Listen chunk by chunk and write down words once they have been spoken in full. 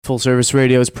Full Service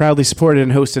Radio is proudly supported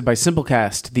and hosted by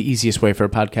Simplecast, the easiest way for a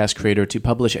podcast creator to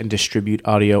publish and distribute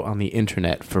audio on the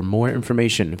internet. For more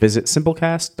information, visit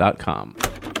simplecast.com.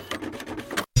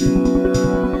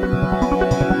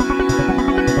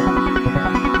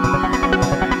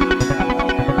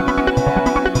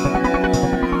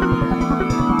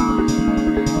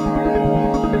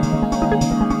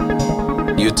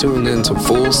 You're tuned into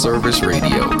Full Service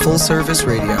Radio. Full Service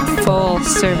Radio. Full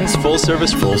Service. Full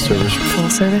Service. Full Service. Full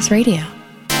Service Radio.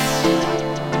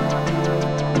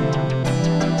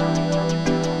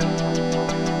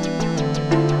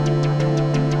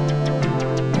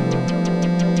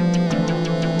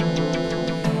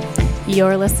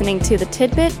 You're listening to The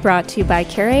Tidbit, brought to you by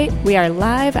Curate. We are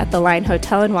live at the Line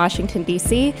Hotel in Washington,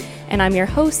 D.C., and I'm your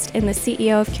host and the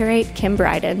CEO of Curate, Kim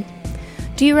Bryden.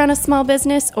 Do you run a small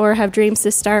business or have dreams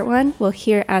to start one? Well,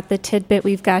 here at The Tidbit,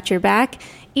 we've got your back.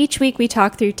 Each week, we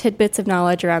talk through tidbits of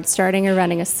knowledge around starting or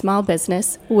running a small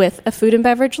business with a food and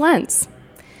beverage lens.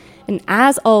 And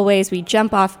as always, we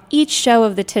jump off each show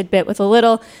of The Tidbit with a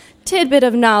little tidbit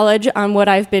of knowledge on what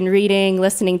I've been reading,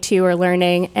 listening to, or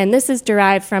learning. And this is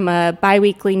derived from a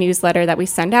bi-weekly newsletter that we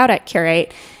send out at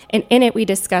Curate. And in it, we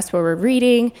discuss what we're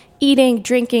reading, eating,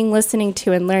 drinking, listening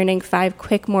to, and learning 5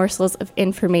 quick morsels of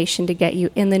information to get you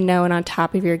in the know and on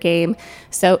top of your game.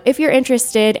 So if you're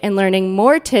interested in learning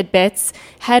more tidbits,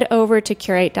 head over to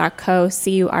curate.co,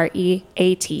 CUREATE.co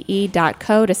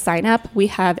to sign up. We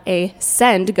have a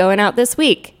send going out this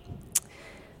week.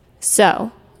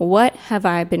 So what have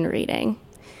I been reading?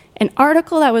 An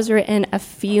article that was written a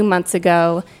few months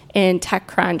ago in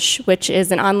TechCrunch, which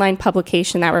is an online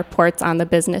publication that reports on the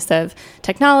business of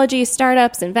technology,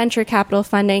 startups, and venture capital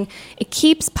funding. It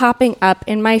keeps popping up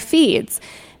in my feeds.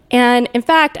 And in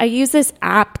fact, I use this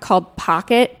app called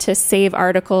Pocket to save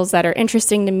articles that are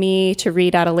interesting to me to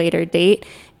read at a later date.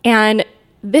 And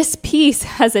this piece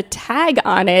has a tag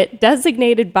on it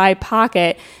designated by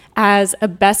Pocket as a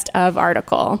best of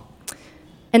article.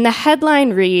 And the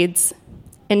headline reads,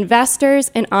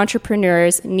 "Investors and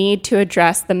entrepreneurs need to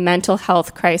address the mental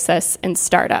health crisis in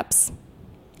startups."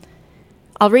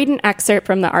 I'll read an excerpt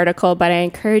from the article, but I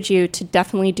encourage you to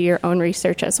definitely do your own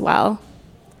research as well.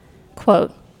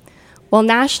 Quote, "While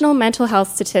national mental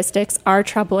health statistics are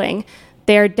troubling,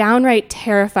 they are downright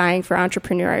terrifying for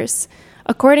entrepreneurs.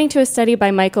 According to a study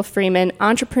by Michael Freeman,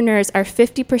 entrepreneurs are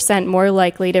 50% more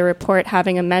likely to report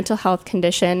having a mental health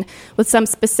condition, with some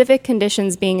specific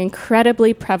conditions being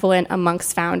incredibly prevalent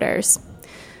amongst founders.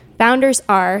 Founders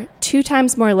are 2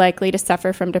 times more likely to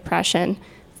suffer from depression,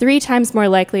 3 times more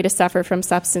likely to suffer from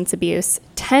substance abuse,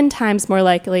 10 times more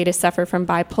likely to suffer from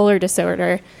bipolar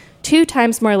disorder, 2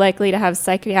 times more likely to have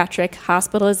psychiatric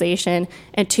hospitalization,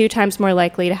 and 2 times more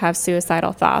likely to have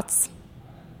suicidal thoughts."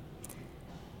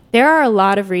 There are a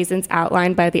lot of reasons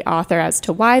outlined by the author as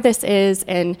to why this is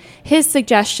and his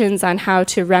suggestions on how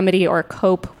to remedy or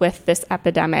cope with this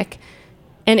epidemic.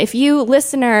 And if you,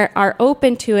 listener, are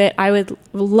open to it, I would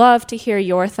love to hear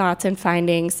your thoughts and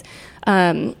findings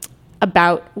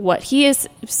about what he is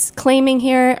claiming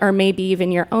here, or maybe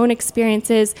even your own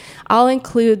experiences. I'll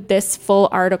include this full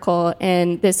article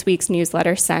in this week's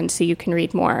newsletter send so you can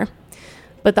read more.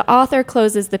 But the author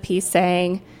closes the piece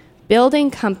saying, "Building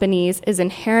companies is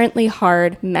inherently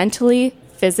hard mentally,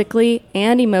 physically,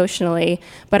 and emotionally,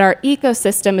 but our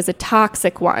ecosystem is a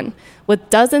toxic one, with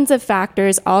dozens of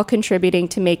factors all contributing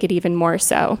to make it even more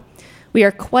so. We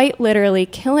are quite literally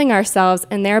killing ourselves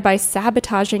and thereby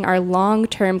sabotaging our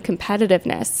long-term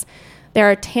competitiveness. There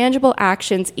are tangible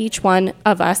actions each one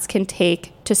of us can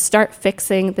take to start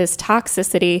fixing this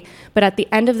toxicity, but at the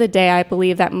end of the day, I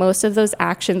believe that most of those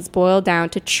actions boil down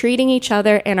to treating each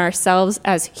other and ourselves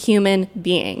as human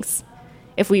beings.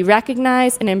 If we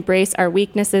recognize and embrace our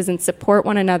weaknesses and support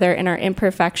one another in our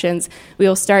imperfections, we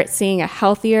will start seeing a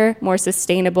healthier, more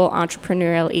sustainable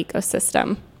entrepreneurial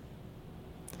ecosystem."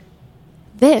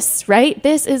 This, right?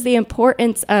 This is the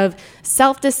importance of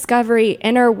self-discovery,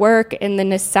 inner work, and the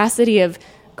necessity of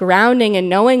grounding and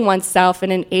knowing oneself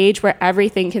in an age where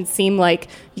everything can seem like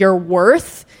your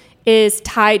worth is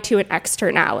tied to an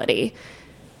externality.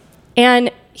 And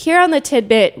here on The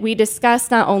Tidbit, we discuss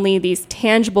not only these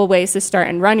tangible ways to start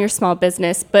and run your small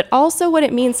business, but also what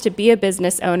it means to be a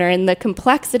business owner and the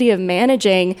complexity of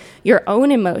managing your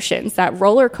own emotions, that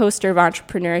roller coaster of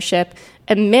entrepreneurship,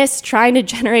 amidst trying to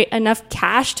generate enough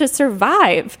cash to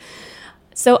survive.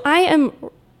 So I am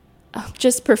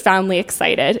just profoundly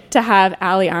excited to have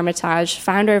Ali Armitage,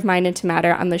 founder of Mind into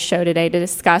Matter, on the show today to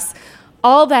discuss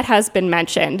all that has been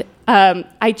mentioned.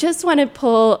 I just want to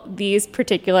pull these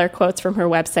particular quotes from her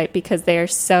website because they are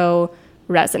so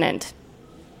resonant.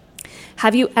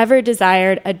 Have you ever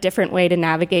desired a different way to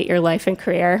navigate your life and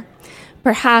career?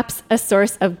 Perhaps a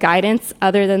source of guidance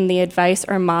other than the advice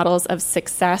or models of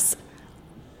success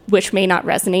which may not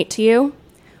resonate to you?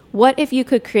 What if you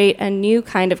could create a new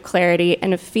kind of clarity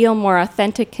and feel more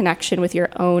authentic connection with your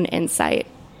own insight?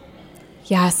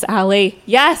 Yes, Allie,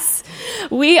 yes!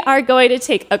 We are going to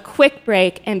take a quick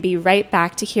break and be right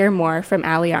back to hear more from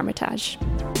Allie Armitage.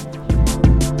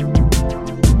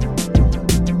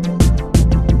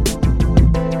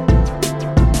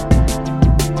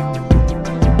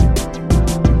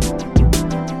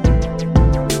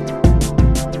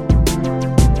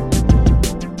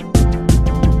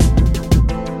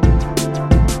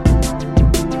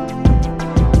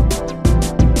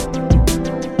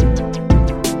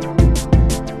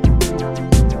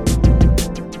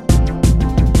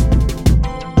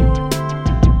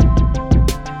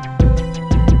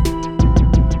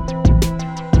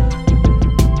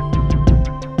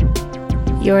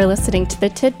 You're listening to The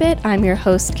Tidbit. I'm your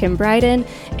host, Kim Bryden,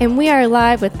 and we are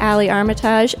live with Allie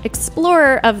Armitage,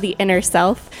 explorer of the inner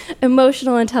self,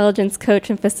 emotional intelligence coach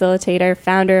and facilitator,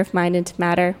 founder of Mind into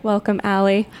Matter. Welcome,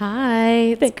 Allie.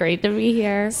 Hi, it's great to be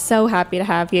here. So happy to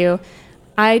have you.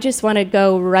 I just want to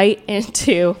go right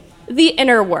into the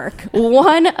inner work.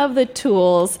 One of the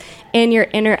tools in your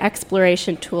inner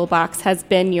exploration toolbox has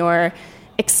been your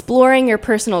Exploring Your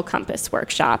Personal Compass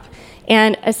workshop.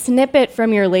 And a snippet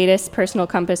from your latest Personal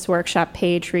Compass workshop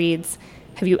page reads,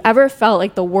 have you ever felt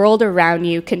like the world around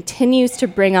you continues to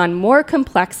bring on more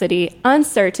complexity,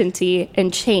 uncertainty,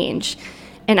 and change?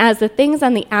 And as the things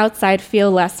on the outside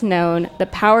feel less known, the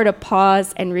power to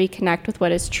pause and reconnect with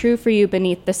what is true for you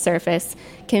beneath the surface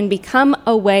can become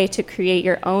a way to create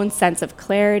your own sense of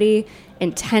clarity,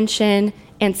 intention,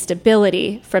 and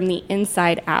stability from the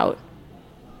inside out.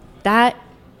 That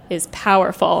is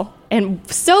powerful and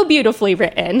so beautifully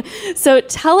written. So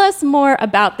tell us more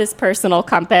about this personal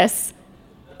compass,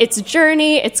 its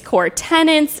journey, its core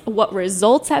tenets. What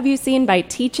results have you seen by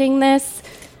teaching this?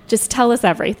 Just tell us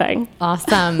everything.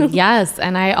 Awesome. Yes.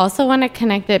 And I also want to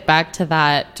connect it back to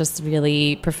that just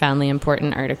really profoundly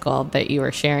important article that you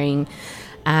were sharing,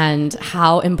 and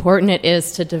how important it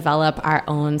is to develop our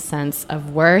own sense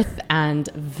of worth and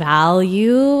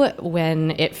value when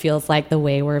it feels like the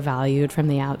way we're valued from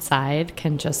the outside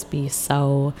can just be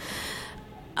so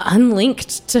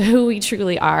unlinked to who we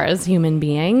truly are as human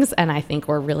beings. And I think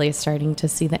we're really starting to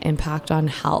see the impact on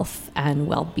health and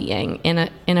well-being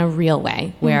in a real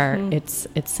way where it's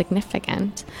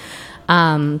significant.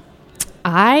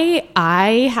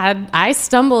 I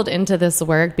stumbled into this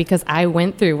work because I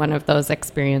went through one of those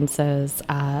experiences,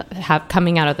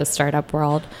 coming out of the startup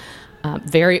world,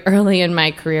 very early in my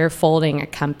career, folding a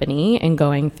company and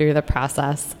going through the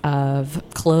process of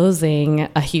closing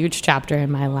a huge chapter in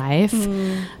my life.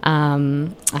 I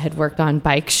had worked on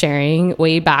bike sharing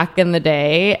way back in the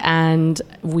day, and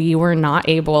we were not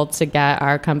able to get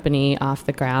our company off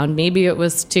the ground. Maybe it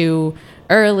was too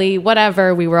early,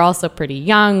 whatever. We were also pretty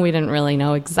young. We didn't really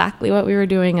know exactly what we were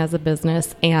doing as a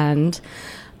business. And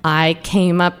I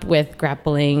came up with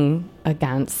grappling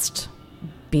against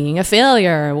being a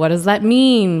failure. What does that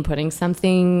mean? Putting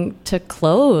something to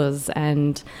close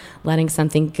and letting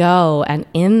something go. And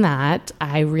in that,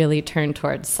 I really turned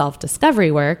towards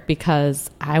self-discovery work because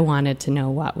I wanted to know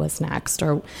what was next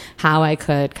or how I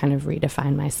could kind of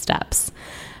redefine my steps.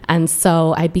 And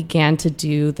so I began to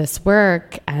do this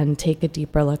work and take a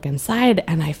deeper look inside,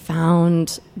 and I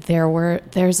found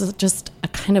there's just a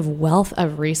kind of wealth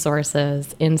of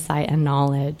resources, insight, and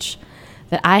knowledge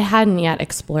that I hadn't yet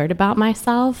explored about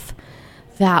myself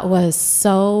that was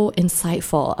so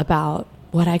insightful about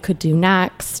what I could do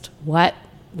next, what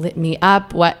lit me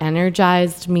up, what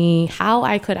energized me, how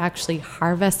I could actually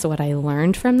harvest what I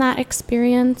learned from that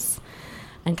experience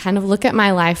and kind of look at my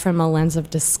life from a lens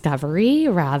of discovery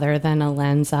rather than a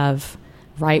lens of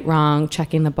right, wrong,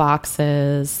 checking the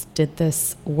boxes, did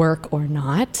this work or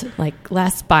not? Like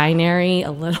less binary, a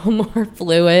little more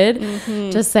fluid.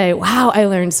 Just say, wow, I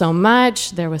learned so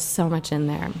much. There was so much in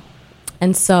there.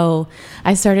 And so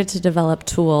I started to develop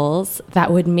tools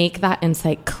that would make that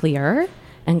insight clear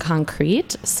and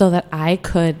concrete so that I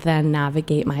could then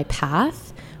navigate my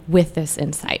path with this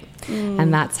insight.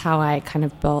 And that's how I kind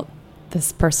of built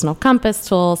this personal compass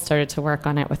tool, started to work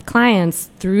on it with clients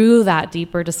through that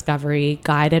deeper discovery,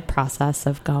 guided process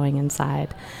of going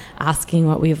inside, asking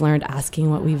what we've learned, asking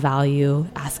what we value,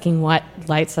 asking what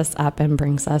lights us up and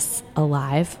brings us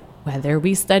alive, whether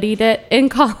we studied it in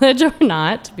college or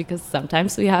not, because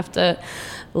sometimes we have to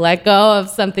let go of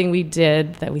something we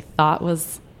did that we thought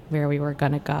was where we were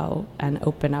going to go and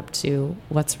open up to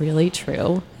what's really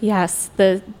true. Yes,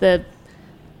 the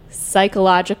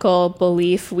psychological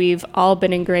belief we've all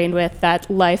been ingrained with, that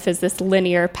life is this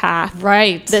linear path.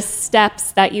 Right. The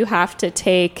steps that you have to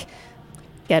take: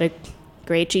 get a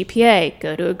great GPA,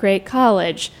 go to a great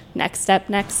college, next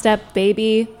step,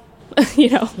 baby,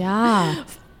 Yeah.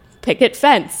 picket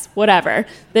fence, whatever.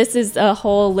 This is a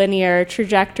whole linear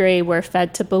trajectory we're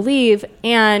fed to believe.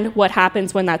 And what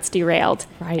happens when that's derailed?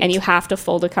 Right. And you have to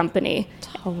fold a company.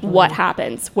 Totally. What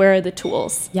happens? Where are the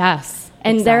tools? Yes.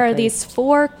 And there are exactly. these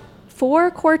four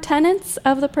core tenets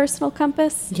of the personal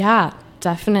compass. Yeah,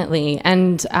 definitely.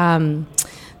 And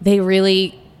they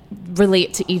really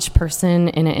relate to each person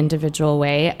in an individual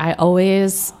way. I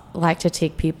always like to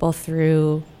take people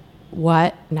through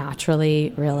what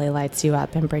naturally really lights you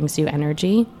up and brings you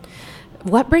energy.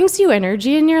 What brings you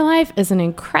energy in your life is an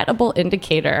incredible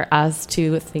indicator as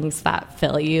to things that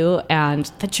fill you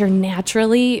and that you're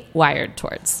naturally wired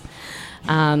towards.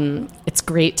 It's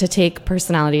great to take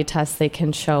personality tests. They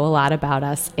can show a lot about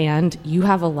us, and you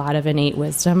have a lot of innate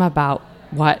wisdom about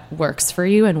what works for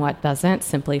you and what doesn't,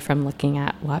 simply from looking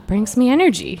at what brings me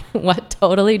energy, what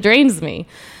totally drains me.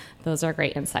 Those are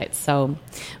great insights. So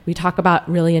we talk about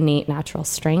really innate natural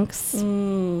strengths.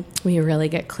 We really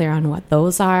get clear on what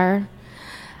those are.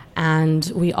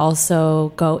 And we also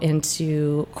go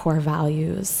into core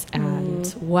values and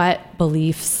what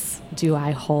beliefs do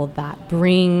I hold that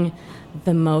bring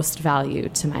the most value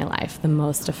to my life, the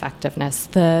most effectiveness,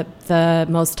 the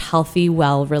most healthy,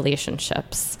 well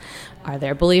relationships. Are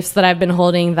there beliefs that I've been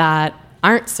holding that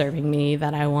aren't serving me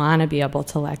that I want to be able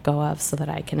to let go of so that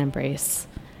I can embrace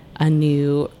a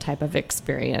new type of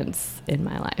experience in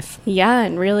my life? Yeah,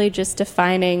 and really just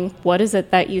defining what is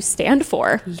it that you stand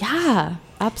for. Yeah,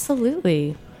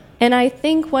 absolutely. And I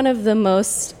think one of the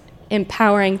most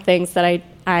empowering things that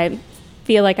I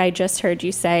feel like I just heard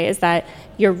you say is that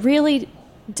you're really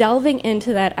delving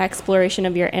into that exploration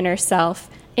of your inner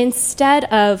self instead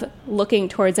of looking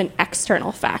towards an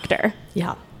external factor.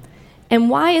 Yeah. And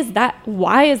why is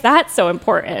that so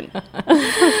important?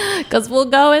 Because we'll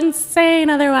go insane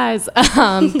otherwise.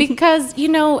 Because,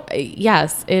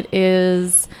 yes, it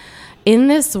is in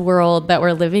this world that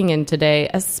we're living in today,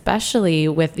 especially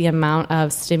with the amount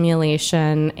of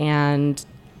stimulation and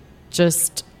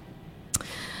just,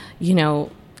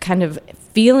 kind of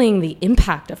feeling the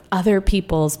impact of other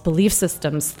people's belief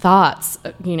systems, thoughts,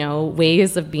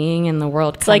 ways of being in the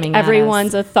world. It's like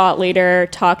everyone's a thought leader,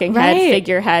 talking head, Right.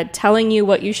 figurehead, telling you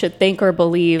what you should think or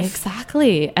believe.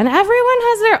 Exactly. And everyone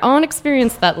has their own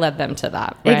experience that led them to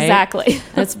that, right? Exactly.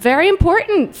 And it's very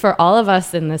important for all of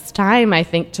us in this time, I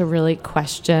think, to really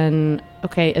question,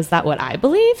 okay, is that what I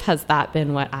believe? Has that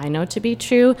been what I know to be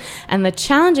true? And the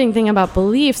challenging thing about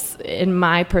beliefs, in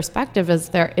my perspective, is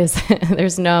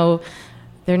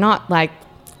they're not like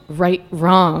right,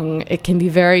 wrong. It can be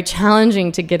very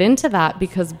challenging to get into that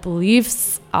because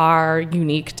beliefs are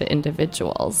unique to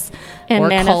individuals And or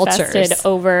manifested cultures.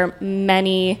 over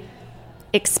many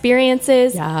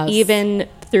experiences, Yes. even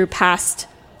through past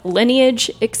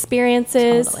lineage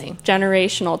experiences, Totally.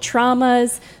 generational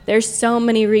traumas. There's so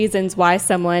many reasons why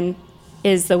someone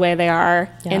is the way they are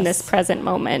in this Yes. present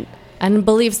moment. And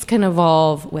beliefs can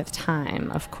evolve with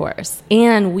time, of course.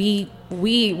 And we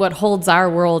what holds our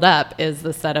world up is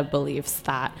the set of beliefs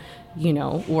that,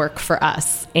 work for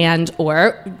us.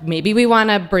 Or maybe we want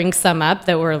to bring some up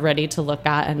that we're ready to look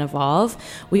at and evolve.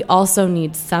 We also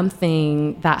need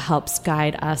something that helps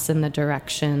guide us in the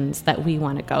directions that we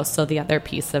want to go. So the other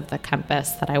piece of the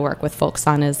compass that I work with folks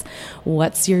on is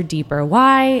what's your deeper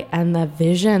why and the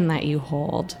vision that you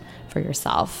hold for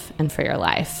yourself and for your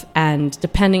life. And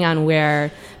depending on where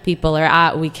people are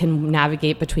at, we can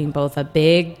navigate between both a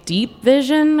big, deep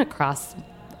vision across,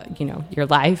 your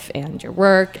life and your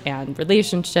work and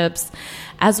relationships,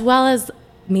 as well as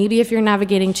maybe if you're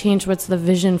navigating change, what's the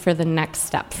vision for the next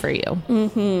step for you?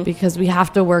 Mm-hmm. Because we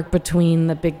have to work between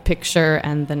the big picture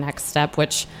and the next step,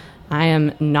 which I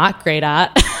am not great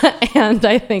at. And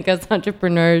I think as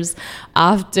entrepreneurs,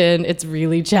 often it's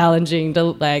really challenging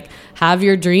to have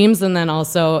your dreams and then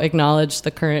also acknowledge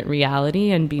the current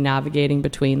reality and be navigating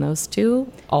between those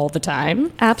two all the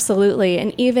time. Absolutely.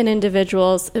 And even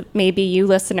individuals, maybe you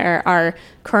listener, are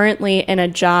currently in a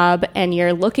job and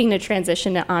you're looking to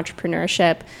transition to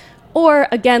entrepreneurship. Or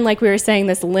again, like we were saying,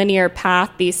 this linear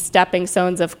path, these stepping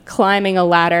stones of climbing a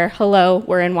ladder. Hello,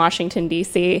 we're in Washington,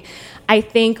 D.C. I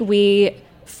think we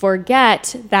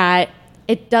forget that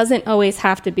it doesn't always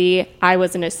have to be, I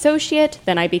was an associate,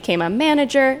 then I became a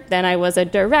manager, then I was a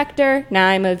director, now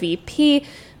I'm a VP.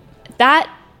 That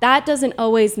doesn't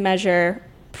always measure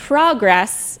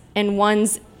progress in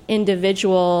one's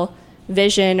individual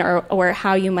vision or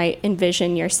how you might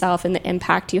envision yourself and the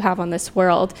impact you have on this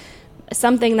world.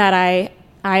 something that I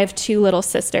have 2 little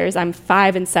sisters. I'm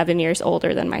 5 and 7 years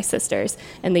older than my sisters.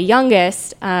 And the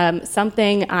youngest,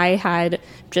 something I had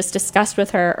just discussed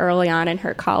with her early on in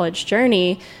her college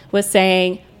journey was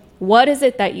saying, what is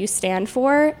it that you stand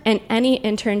for? And any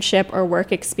internship or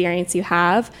work experience you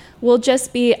have will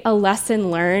just be a lesson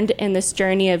learned in this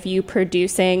journey of you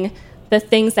producing the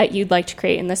things that you'd like to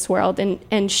create in this world.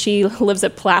 And she lives a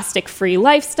plastic-free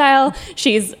lifestyle.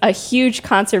 She's a huge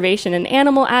conservation and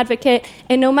animal advocate.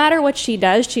 And no matter what she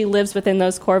does, she lives within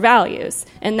those core values.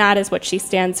 And that is what she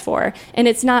stands for. And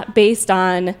it's not based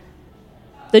on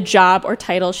the job or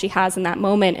title she has in that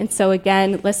moment. And so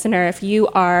again, listener, if you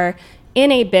are in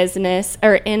a business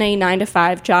or in a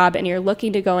 9-to-5 job and you're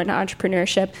looking to go into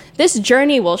entrepreneurship, this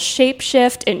journey will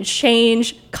shapeshift and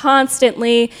change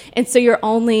constantly. And so your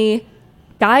only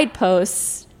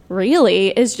guideposts really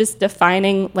is just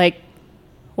defining, like,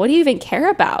 what do you even care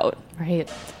about? Right.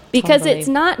 Because Totally. it's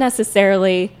not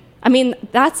necessarily, I mean,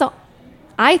 that's,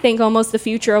 I think, almost the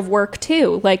future of work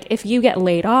too. Like, if you get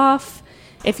laid off,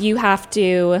 if you have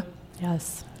to,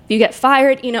 Yes. if you get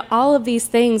fired, you know, all of these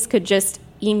things could just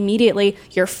immediately,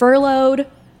 you're furloughed,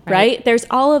 right? There's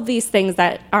all of these things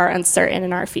that are uncertain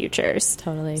in our futures.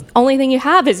 Totally. Only thing you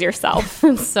have is yourself.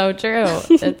 It's so true.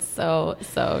 It's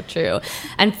so true.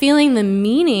 And feeling the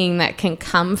meaning that can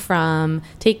come from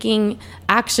taking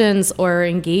actions or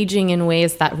engaging in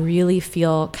ways that really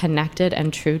feel connected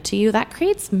and true to you, that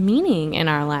creates meaning in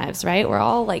our lives, right? We're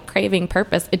all like craving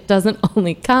purpose. It doesn't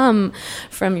only come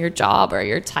from your job or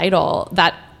your title.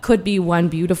 That could be one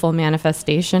beautiful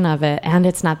manifestation of it, and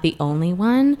it's not the only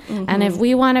one. And if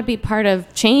we want to be part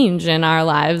of change in our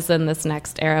lives in this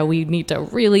next era, we need to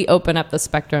really open up the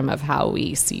spectrum of how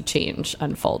we see change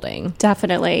unfolding.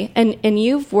 Definitely. And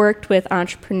you've worked with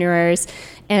entrepreneurs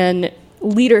and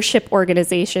leadership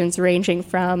organizations ranging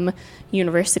from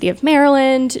University of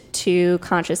Maryland to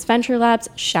Conscious Venture Labs.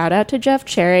 Shout out to Jeff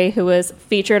Cherry, who was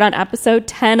featured on episode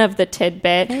 10 of The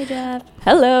Tidbit. Hey, Jeff.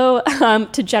 Hello.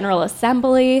 To General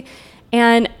Assembly.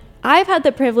 And I've had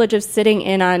the privilege of sitting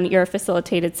in on your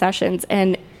facilitated sessions,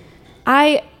 and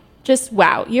I just,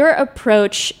 wow, your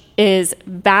approach is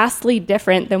vastly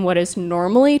different than what is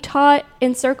normally taught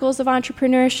in circles of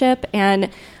entrepreneurship. And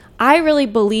I really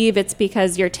believe it's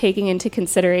because you're taking into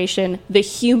consideration the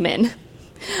human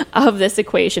of this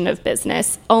equation of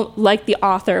business, like the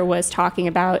author was talking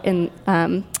about in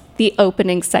the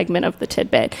opening segment of The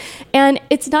Tidbit. And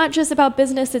it's not just about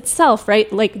business itself,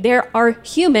 right? Like, there are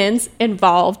humans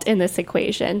involved in this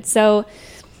equation. So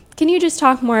can you just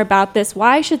talk more about this?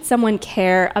 Why should someone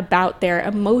care about their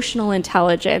emotional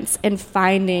intelligence and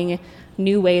finding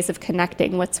new ways of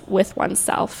connecting with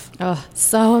oneself? Oh,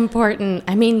 so important.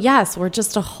 I mean, yes, we're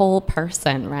just a whole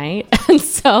person, right? And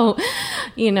so,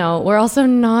 you know, we're also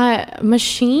not a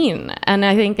machine. And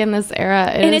I think in this era,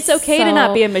 And it's okay to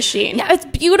not be a machine. Yeah, it's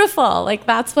beautiful. Like,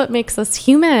 that's what makes us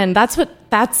human.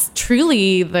 That's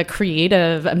truly the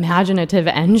creative, imaginative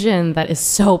engine that is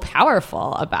so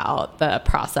powerful about the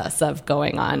process of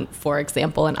going on, for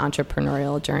example, an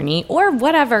entrepreneurial journey or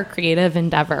whatever creative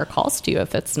endeavor calls to you,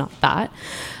 if it's not that.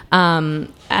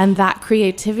 And that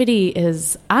creativity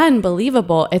is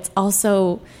unbelievable. It's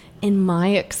also, in my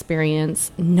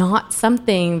experience, not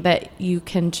something that you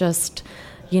can just,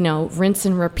 you know, rinse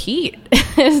and repeat.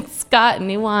 It's got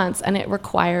nuance, and it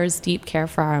requires deep care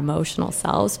for our emotional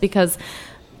selves, because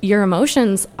your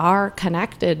emotions are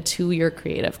connected to your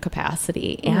creative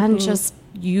capacity and just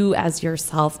you as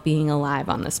yourself being alive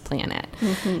on this planet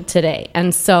today.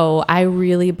 And so I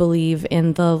really believe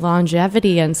in the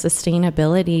longevity and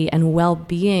sustainability and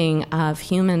well-being of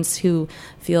humans who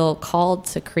feel called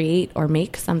to create or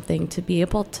make something, to be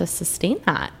able to sustain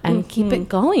that and keep it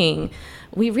going.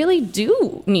 We really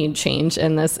do need change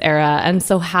in this era. And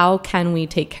so how can we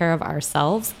take care of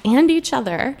ourselves and each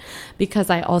other? Because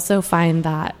I also find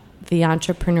that the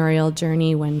entrepreneurial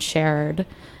journey, when shared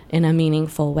in a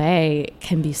meaningful way,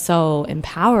 can be so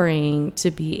empowering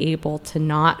to be able to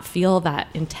not feel that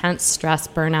intense stress,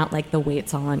 burnout, like the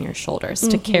weight's all on your shoulders.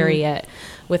 To carry it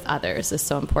with others is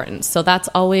so important. So that's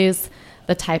always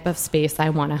the type of space I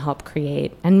want to help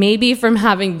create. And maybe from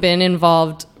having been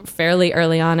involved fairly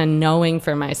early on and knowing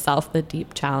for myself the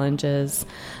deep challenges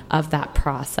of that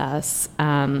process,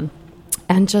 and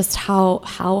just how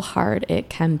hard it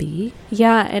can be.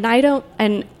 Yeah,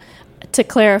 and to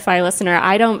clarify, listener,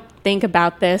 I don't think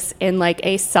about this in like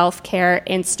a self-care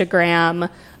Instagram,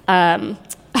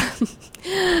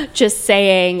 just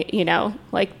saying, you know,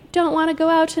 like, don't want to go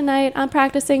out tonight, I'm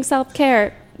practicing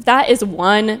self-care. That is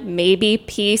one maybe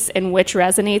piece in which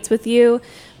resonates with you,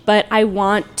 but I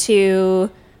want to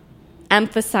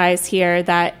emphasize here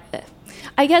that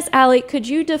I guess, Allie, could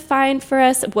you define for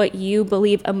us what you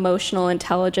believe emotional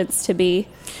intelligence to be?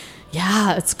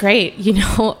 Yeah, it's great.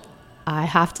 I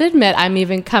have to admit, I'm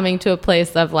even coming to a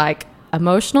place of like,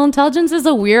 emotional intelligence is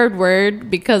a weird word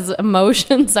because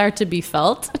emotions are to be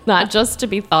felt, not just to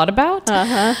be thought about.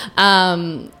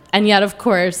 And yet, of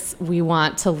course, we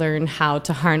want to learn how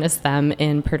to harness them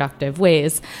in productive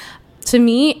ways. To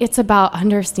me, it's about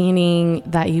understanding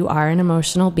that you are an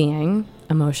emotional being.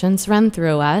 Emotions run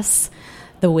through us.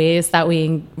 The ways that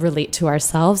we relate to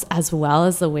ourselves as well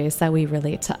as the ways that we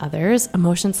relate to others,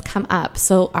 emotions come up.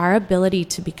 So our ability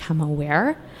to become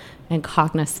aware and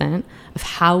cognizant of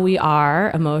how we are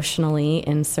emotionally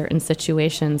in certain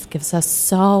situations gives us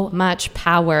so much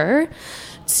power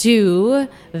to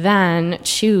then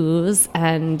choose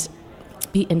and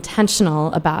be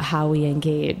intentional about how we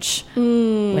engage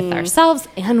with ourselves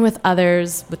and with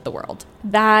others, with the world.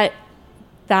 That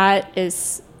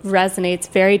resonates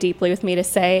very deeply with me to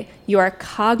say you are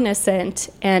cognizant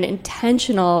and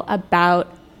intentional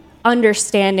about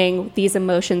understanding these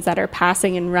emotions that are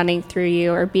passing and running through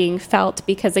you or being felt.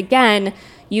 Because again,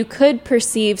 you could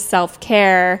perceive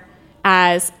self-care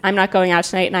as I'm not going out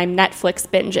tonight and I'm Netflix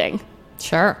binging.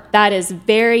 Sure. That is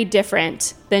very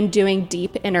different than doing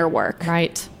deep inner work.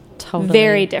 Right. Totally.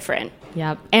 Very different.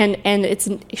 Yep. And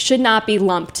it should not be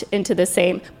lumped into the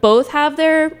same. Both have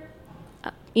their,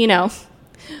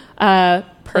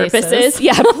 purposes. Places.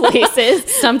 Yeah,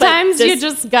 places. Sometimes you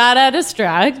just gotta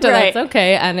distract. Right. That's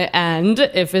okay. And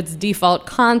if it's default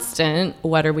constant,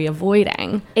 what are we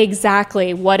avoiding?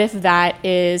 Exactly. What if that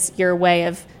is your way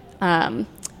of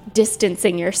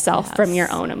distancing yourself from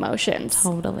your own emotions?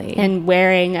 Totally. And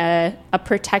wearing a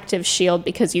protective shield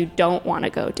because you don't want to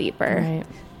go deeper. Right.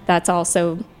 That's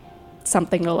also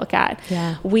something to look at.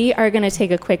 Yeah. We are going to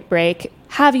take a quick break,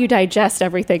 have you digest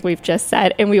everything we've just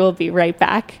said, and we will be right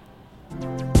back.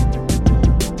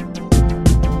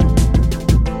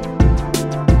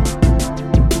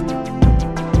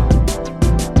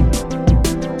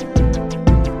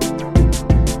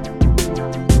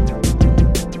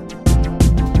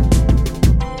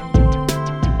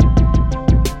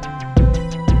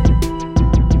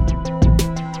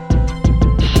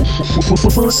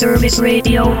 Full Service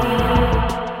Radio.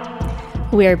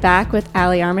 We are back with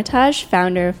Allie Armitage,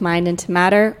 founder of Mind into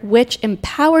Matter, which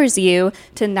empowers you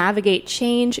to navigate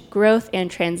change, growth,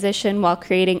 and transition while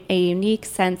creating a unique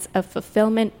sense of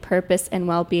fulfillment, purpose, and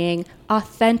well-being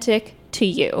authentic to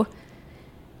you.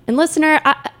 And listener,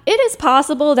 it is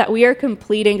possible that we are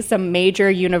completing some major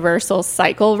universal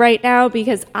cycle right now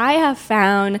because I have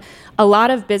found a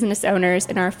lot of business owners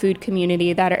in our food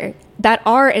community that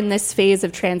are in this phase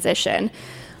of transition,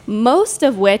 most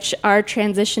of which are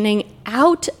transitioning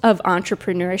out of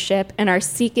entrepreneurship and are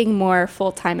seeking more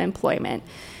full-time employment.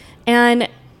 And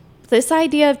this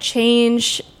idea of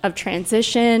change, of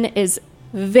transition, is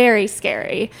very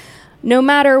scary. No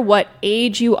matter what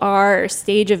age you are or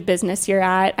stage of business you're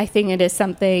at, I think it is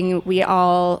something we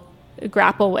all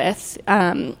grapple with.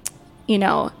 I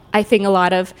think a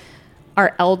lot of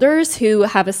our elders who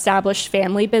have established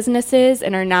family businesses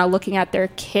and are now looking at their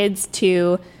kids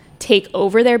to take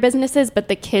over their businesses, but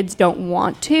the kids don't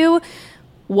want to.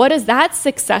 What does that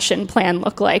succession plan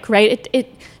look like,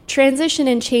 right? Transition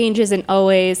and change isn't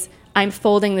always, I'm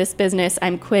folding this business,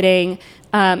 I'm quitting.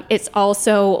 It's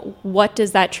also, what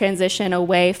does that transition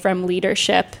away from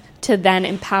leadership to then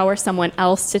empower someone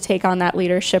else to take on that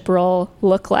leadership role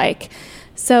look like?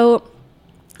 So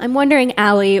I'm wondering,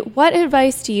 Allie, what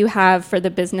advice do you have for the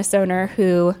business owner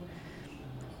who,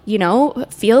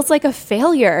 feels like a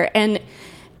failure and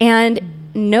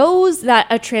knows that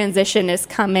a transition is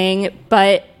coming,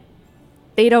 but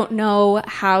they don't know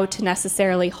how to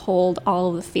necessarily hold all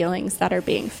of the feelings that are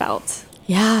being felt?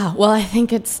 Yeah, well, I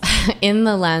think it's in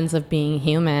the lens of being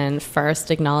human,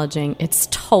 first acknowledging it's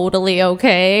totally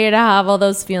okay to have all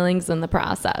those feelings in the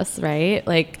process, right?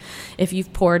 Like if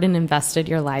you've poured and invested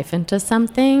your life into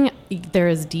something, there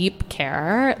is deep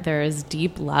care, there is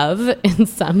deep love in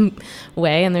some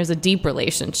way, and there's a deep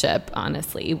relationship,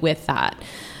 honestly, with that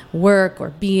work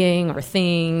or being or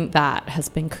thing that has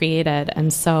been created.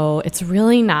 And so it's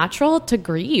really natural to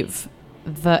grieve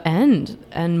the end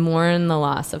and mourn the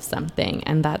loss of something,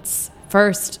 and that's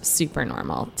first super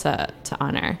normal to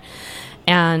honor.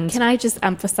 And can I just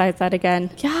emphasize that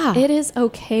again? Yeah, it is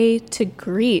okay to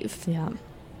grieve. Yeah,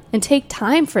 and take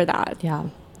time for that. Yeah,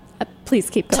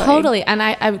 please keep going. Totally. And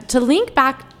I to link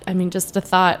back, just a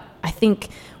thought. I think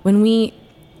when we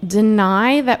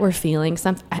deny that we're feeling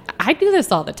something. I do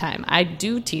this all the time. I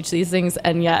do teach these things,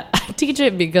 and yet I teach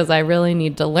it because I really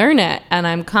need to learn it. And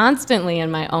I'm constantly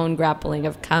in my own grappling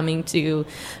of coming to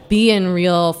be in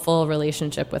real, full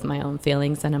relationship with my own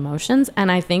feelings and emotions.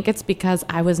 And I think it's because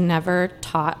I was never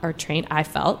taught or trained. I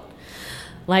felt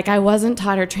like I wasn't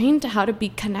taught or trained to how to be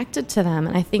connected to them.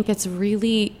 And I think it's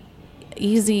really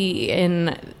easy in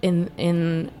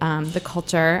the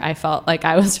culture I felt like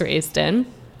I was raised in,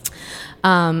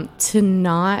 to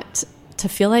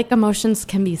feel like emotions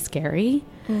can be scary,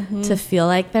 to feel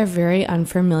like they're very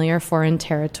unfamiliar, foreign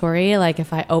territory. Like,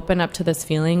 if I open up to this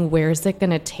feeling, where's it going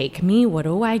to take me? What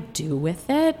do I do with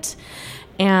it?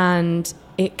 And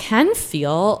it can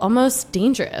feel almost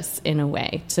dangerous in a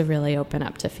way to really open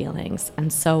up to feelings.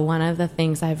 And so one of the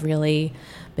things I've really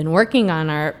been working on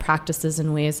are practices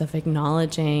and ways of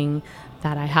acknowledging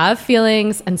that I have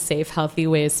feelings and safe, healthy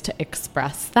ways to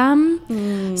express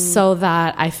them so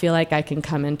that I feel like I can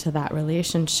come into that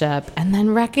relationship and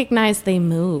then recognize they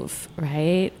move,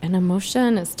 right? An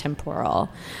emotion is temporal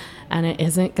and it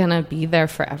isn't going to be there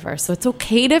forever. So it's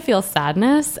okay to feel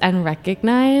sadness and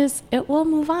recognize it will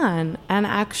move on and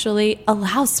actually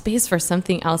allow space for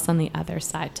something else on the other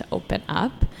side to open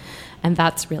up. And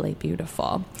that's really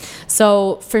beautiful.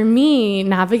 So for me,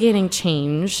 navigating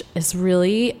change is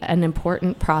really an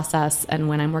important process. And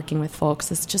when I'm working with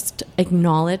folks, is just to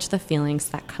acknowledge the feelings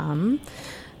that come,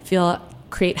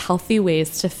 create healthy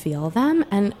ways to feel them,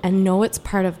 and know it's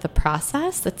part of the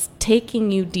process that's taking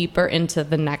you deeper into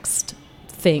the next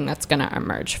thing that's going to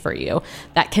emerge for you.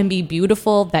 That can be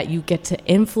beautiful, that you get to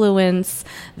influence,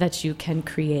 that you can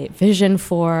create vision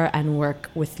for and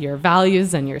work with your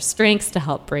values and your strengths to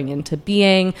help bring into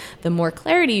being. The more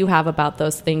clarity you have about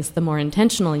those things, the more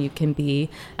intentional you can be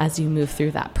as you move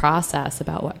through that process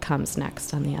about what comes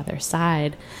next on the other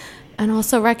side. And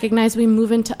also recognize we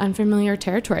move into unfamiliar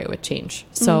territory with change.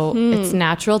 So it's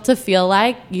natural to feel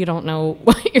like you don't know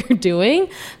what you're doing.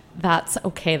 That's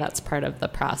okay. That's part of the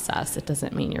process. It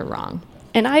doesn't mean you're wrong.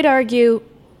 And I'd argue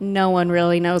no one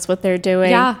really knows what they're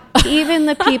doing. Yeah. Even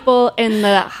the people in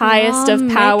the highest of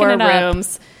power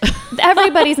rooms.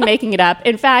 Everybody's making it up.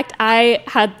 In fact, I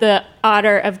had the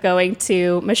honor of going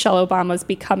to Michelle Obama's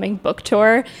Becoming book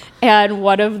tour. And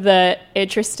one of the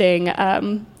interesting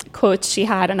quotes she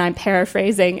had, and I'm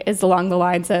paraphrasing, is along the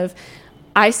lines of,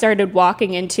 I started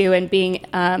walking into and being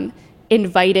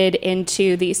invited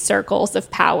into these circles of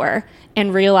power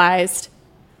and realized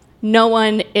no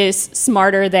one is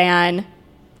smarter than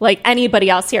like anybody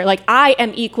else here. Like, I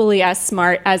am equally as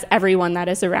smart as everyone that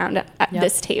is around at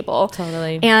this table.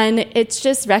 Totally. And it's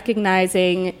just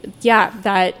recognizing,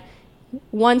 that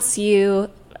once you,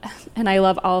 and I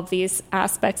love all of these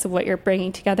aspects of what you're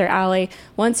bringing together, Allie,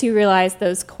 once you realize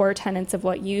those core tenets of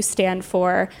what you stand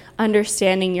for,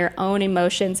 understanding your own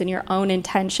emotions and your own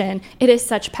intention, it is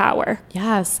such power.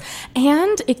 Yes.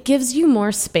 And it gives you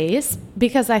more space,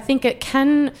 because I think it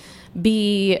can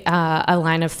be a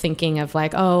line of thinking of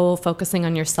like, oh, focusing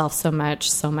on yourself so much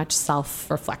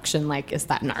self-reflection, like, is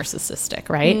that narcissistic,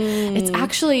 right? It's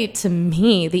actually, to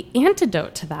me, the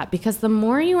antidote to that, because the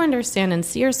more you understand and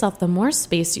see yourself, the more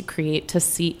space you create to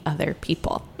see other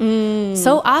people.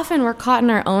 So often we're caught in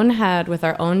our own head with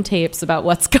our own tapes about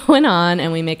what's going on,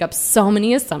 and we make up so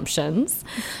many assumptions.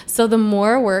 So the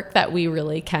more work that we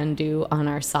really can do on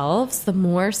ourselves, the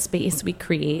more space we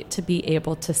create to be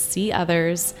able to see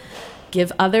others,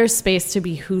 give others space to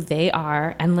be who they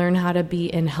are, and learn how to be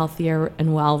in healthier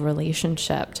and well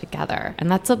relationship together.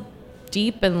 And that's a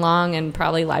deep and long and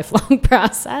probably lifelong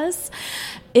process.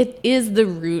 It is the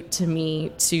root to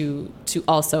me to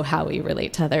also how we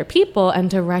relate to other people,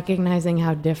 and to recognizing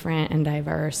how different and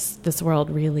diverse this world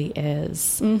really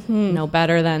is. No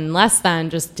better than, less than,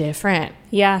 just different.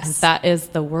 Yes. And that is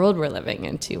the world we're living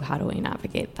into. How do we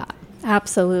navigate that?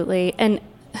 Absolutely. And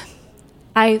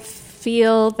I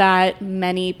feel that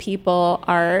many people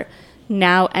are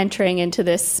now entering into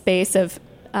this space of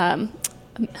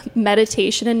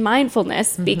meditation and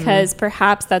mindfulness, because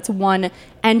perhaps that's one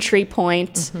entry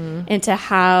point into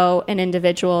how an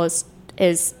individual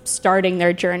is starting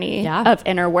their journey of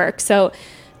inner work. So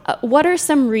what are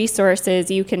some resources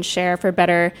you can share for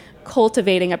better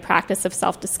cultivating a practice of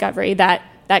self-discovery that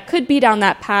could be down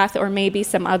that path, or maybe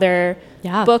some other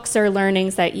books or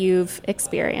learnings that you've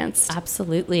experienced?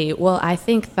 Absolutely. Well, I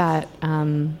think that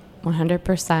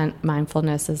 100%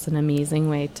 mindfulness is an amazing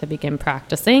way to begin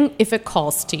practicing if it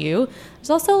calls to you.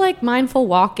 There's also like mindful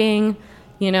walking,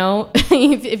 You know,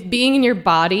 if being in your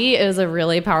body is a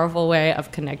really powerful way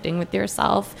of connecting with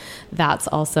yourself, that's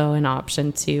also an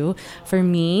option too. For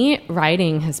me,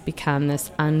 writing has become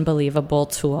this unbelievable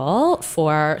tool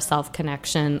for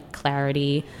self-connection,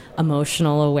 clarity,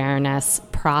 emotional awareness,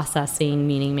 processing,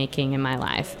 meaning making in my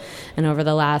life. And over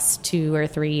the last 2 or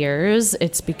 3 years,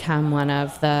 it's become one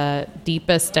of the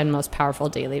deepest and most powerful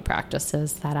daily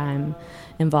practices that I'm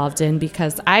involved in,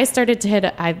 because I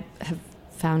have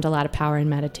found a lot of power in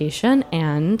meditation.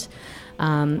 And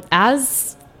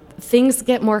as things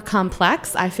get more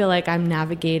complex, I feel like I'm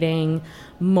navigating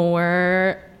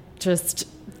more just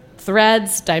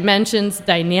threads, dimensions,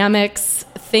 dynamics,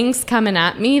 things coming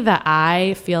at me that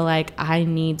I feel like I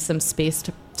need some space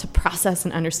to process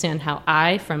and understand how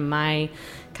I, from my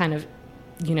kind of,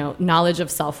 knowledge of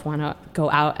self, want to go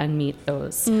out and meet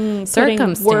those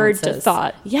circumstances. Word to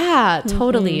thought. Yeah,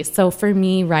 totally. So for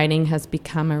me, writing has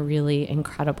become a really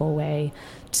incredible way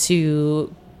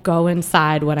to go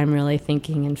inside what I'm really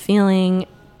thinking and feeling.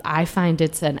 I find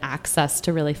it's an access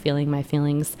to really feeling my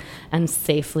feelings and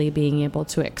safely being able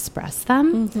to express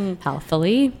them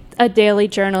healthily. A daily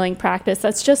journaling practice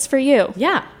that's just for you.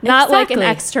 Yeah, not like an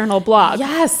external blog.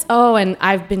 Yes. Oh, and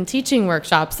I've been teaching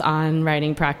workshops on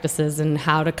writing practices and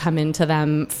how to come into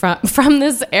them from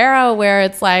this era where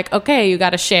it's like, okay, you got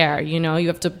to share, you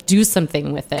have to do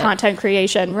something with it. Content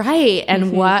creation. Right.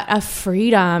 And what a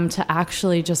freedom to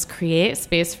actually just create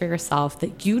space for yourself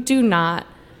that you do not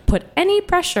put any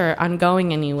pressure on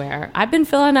going anywhere. I've been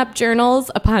filling up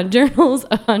journals upon journals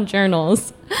upon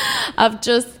journals of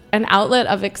just an outlet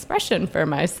of expression for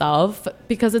myself,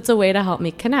 because it's a way to help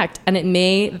me connect. And it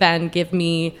may then give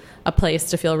me a place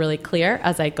to feel really clear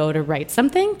as I go to write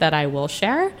something that I will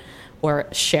share, or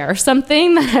share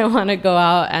something that I want to go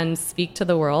out and speak to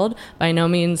the world. By no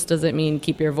means does it mean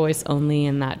keep your voice only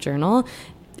in that journal.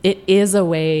 It is a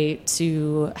way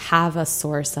to have a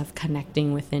source of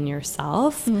connecting within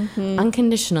yourself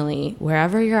unconditionally,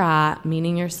 wherever you're at,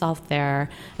 meeting yourself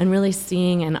there, and really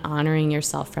seeing and honoring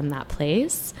yourself from that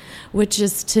place, which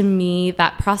is, to me,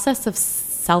 that process of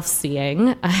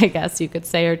self-seeing, I guess you could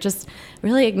say, or just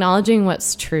really acknowledging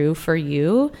what's true for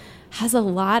you, has a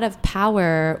lot of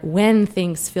power when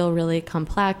things feel really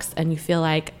complex and you feel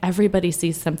like everybody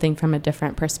sees something from a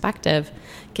different perspective.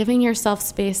 Giving yourself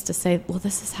space to say, well,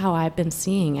 this is how I've been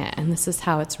seeing it, and this is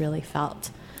how it's really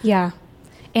felt. Yeah.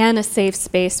 And a safe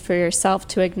space for yourself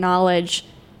to acknowledge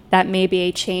that maybe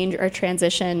a change or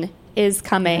transition is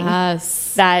coming.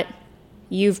 Yes. That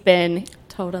you've been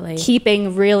totally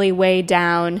keeping really way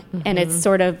down, and it's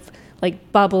sort of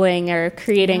like bubbling or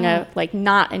creating a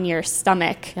knot in your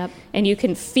stomach. Yep. And you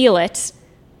can feel it,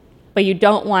 but you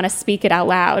don't want to speak it out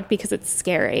loud because it's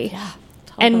scary. Yeah,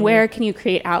 totally. And where can you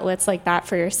create outlets like that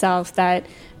for yourself that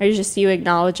are just you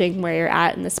acknowledging where you're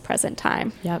at in this present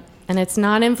time? Yep. And it's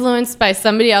not influenced by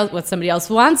somebody else, what somebody else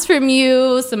wants from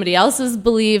you, somebody else's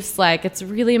beliefs. Like, it's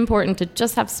really important to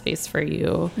just have space for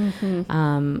you,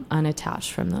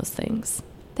 unattached from those things.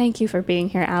 Thank you for being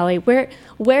here, Allie.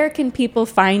 Where can people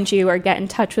find you or get in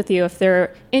touch with you if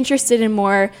they're interested in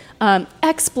more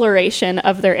exploration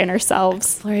of their inner selves?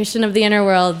 Exploration of the inner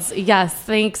worlds. Yes,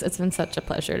 thanks. It's been such a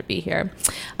pleasure to be here.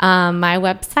 My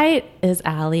website is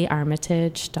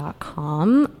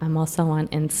alliearmitage.com. I'm also on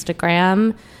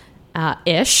Instagram.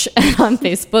 Ish, and on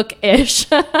Facebook ish.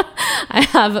 I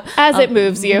have as it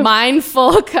moves you. I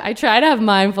try to have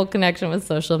mindful connection with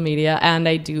social media, and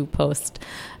I do post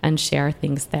and share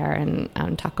things there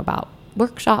and talk about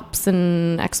workshops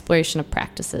and exploration of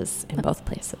practices in both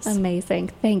places. Amazing.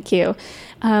 Thank you.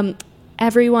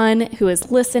 Everyone who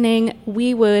is listening,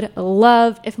 we would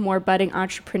love if more budding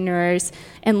entrepreneurs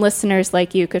and listeners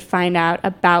like you could find out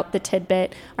about The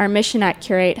Tidbit. Our mission at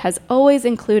Curate has always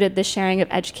included the sharing of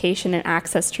education and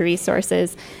access to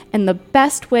resources, and the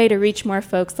best way to reach more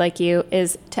folks like you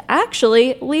is to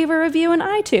actually leave a review in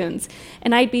iTunes.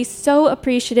 And I'd be so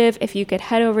appreciative if you could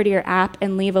head over to your app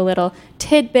and leave a little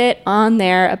tidbit on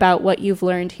there about what you've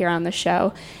learned here on the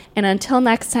show. And until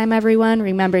next time, everyone,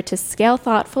 remember to scale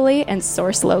thoughtfully and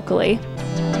source locally.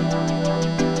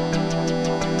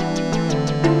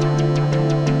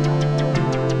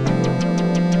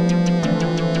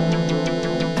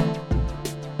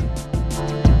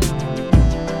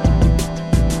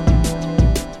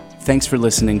 Thanks for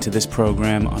listening to this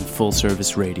program on Full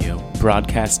Service Radio,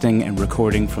 broadcasting and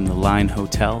recording from the Line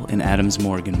Hotel in Adams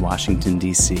Morgan, Washington,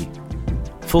 D.C.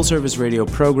 Full Service Radio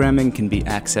programming can be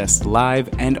accessed live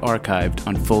and archived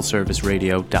on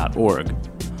fullserviceradio.org.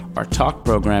 Our talk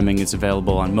programming is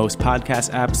available on most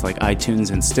podcast apps like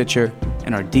iTunes and Stitcher,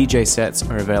 and our DJ sets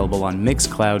are available on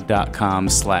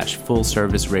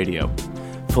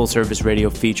mixcloud.com/fullserviceradio. Full Service Radio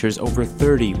features over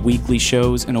 30 weekly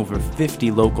shows and over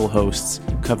 50 local hosts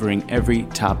covering every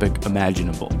topic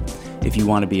imaginable. If you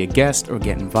want to be a guest or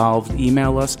get involved,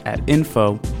 email us at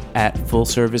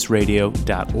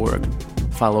info@fullserviceradio.org.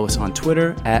 Follow us on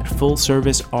Twitter at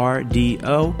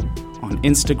FullServiceRDO, on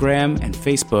Instagram and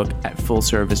Facebook at Full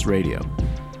Service Radio.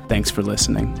 Thanks for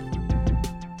listening.